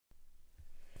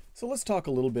So let's talk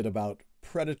a little bit about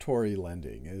predatory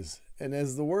lending.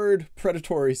 As the word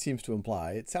predatory seems to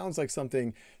imply, it sounds like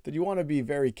something that you want to be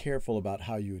very careful about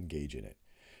how you engage in it.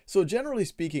 So generally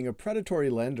speaking, a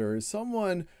predatory lender is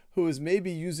someone who is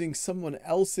maybe using someone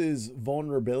else's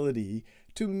vulnerability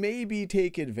to maybe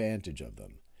take advantage of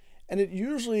them. And it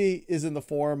usually is in the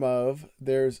form of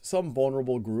there's some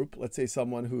vulnerable group, let's say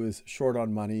someone who is short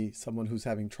on money, someone who's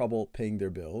having trouble paying their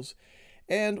bills.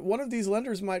 And one of these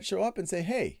lenders might show up and say,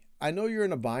 hey, I know you're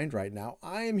in a bind right now.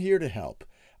 I am here to help.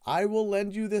 I will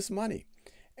lend you this money.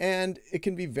 And it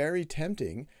can be very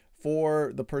tempting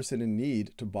for the person in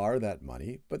need to borrow that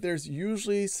money, but there's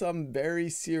usually some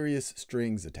very serious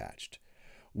strings attached.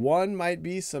 One might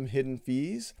be some hidden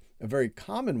fees. A very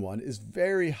common one is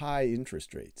very high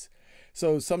interest rates.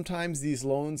 So sometimes these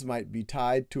loans might be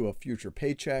tied to a future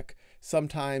paycheck.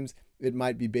 Sometimes it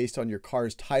might be based on your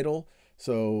car's title.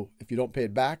 So if you don't pay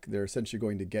it back, they're essentially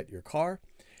going to get your car.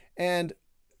 And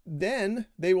then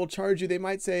they will charge you. They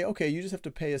might say, okay, you just have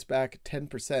to pay us back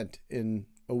 10% in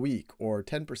a week or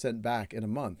 10% back in a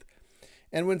month.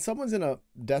 And when someone's in a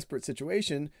desperate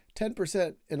situation,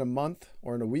 10% in a month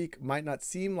or in a week might not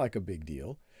seem like a big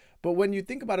deal. But when you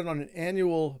think about it on an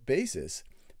annual basis,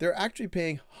 they're actually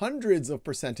paying hundreds of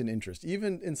percent in interest,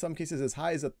 even in some cases as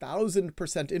high as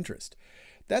 1,000% interest.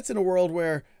 That's in a world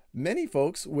where many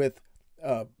folks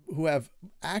who have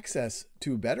access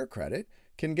to better credit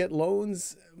can get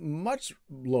loans much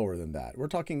lower than that. We're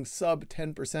talking sub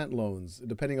 10% loans,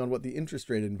 depending on what the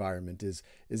interest rate environment is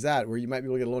at, where you might be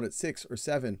able to get a loan at 6 or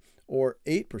 7 or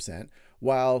 8%,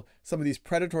 while some of these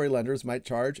predatory lenders might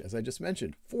charge, as I just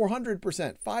mentioned, 400%,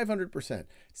 500%,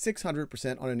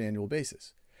 600% on an annual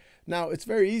basis. Now, it's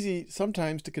very easy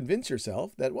sometimes to convince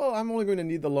yourself that, well, I'm only going to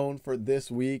need the loan for this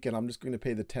week and I'm just going to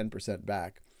pay the 10%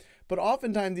 back. But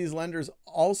oftentimes these lenders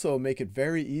also make it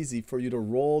very easy for you to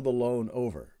roll the loan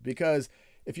over, because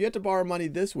if you had to borrow money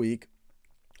this week,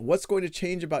 what's going to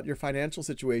change about your financial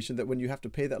situation that when you have to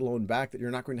pay that loan back, that you're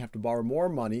not going to have to borrow more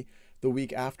money the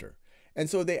week after? And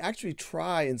so they actually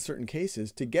try in certain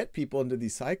cases to get people into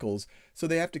these cycles, so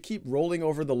they have to keep rolling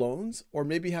over the loans or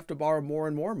maybe have to borrow more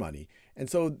and more money. And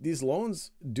so these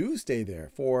loans do stay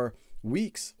there for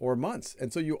weeks or months.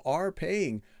 And so you are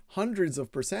paying hundreds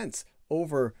of percents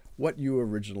over what you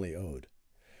originally owed.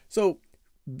 So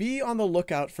be on the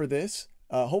lookout for this.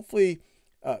 Hopefully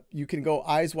you can go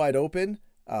eyes wide open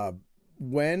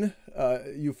when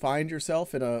you find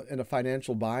yourself in a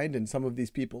financial bind and some of these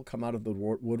people come out of the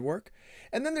woodwork.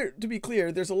 And then to be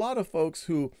clear, there's a lot of folks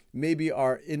who maybe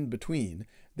are in between.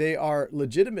 They are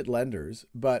legitimate lenders,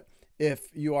 but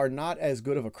if you are not as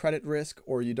good of a credit risk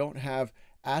or you don't have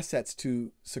assets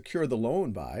to secure the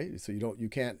loan by, so you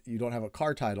don't have a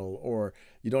car title or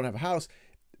you don't have a house,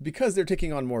 because they're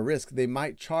taking on more risk, they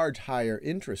might charge higher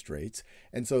interest rates.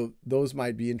 And so those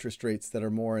might be interest rates that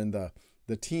are more in the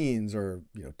teens, or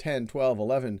 10, 12,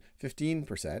 11,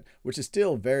 15%, which is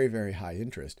still very, very high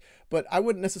interest. But I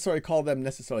wouldn't necessarily call them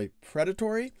necessarily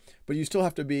predatory, but you still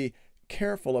have to be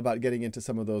careful about getting into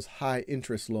some of those high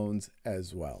interest loans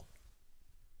as well.